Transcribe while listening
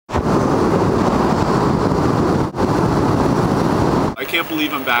can't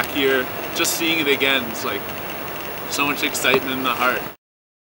believe I'm back here. Just seeing it again, it's like so much excitement in the heart.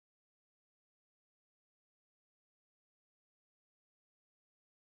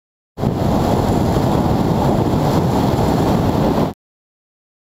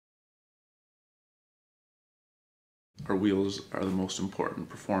 Our wheels are the most important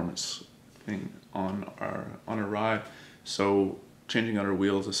performance thing on a ride. So changing out our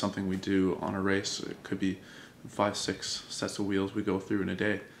wheels is something we do on a race. It could be 5-6 sets of wheels we go through in a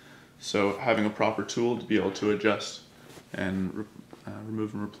day. So having a proper tool to be able to adjust and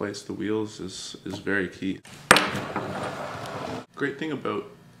remove and replace the wheels is very key. Great thing about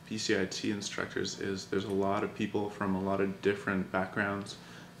BCIT instructors is there's a lot of people from a lot of different backgrounds,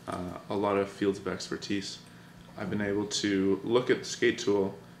 a lot of fields of expertise. I've been able to look at the skate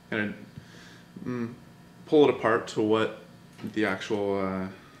tool and pull it apart to what the actual,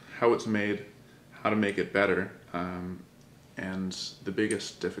 how it's made, how to make it better. And the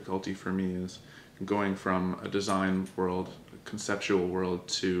biggest difficulty for me is going from a design world, a conceptual world,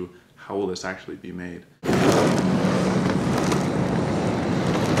 to how will this actually be made.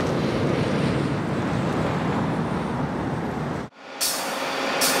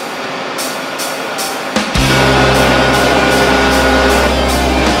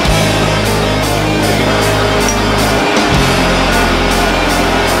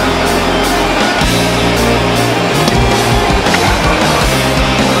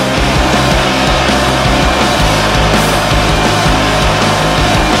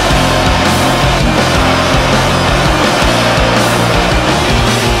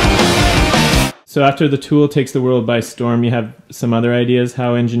 So after the tool takes the world by storm, you have some other ideas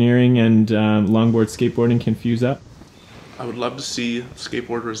how engineering and longboard skateboarding can fuse up? I would love to see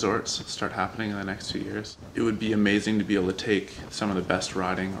skateboard resorts start happening in the next few years. It would be amazing to be able to take some of the best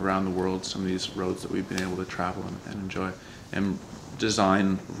riding around the world, some of these roads that we've been able to travel and enjoy, and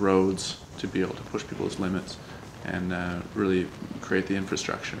design roads to be able to push people's limits and really create the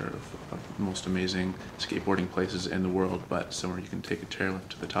infrastructure of the most amazing skateboarding places in the world, but somewhere you can take a chairlift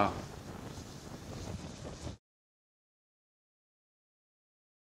to the top.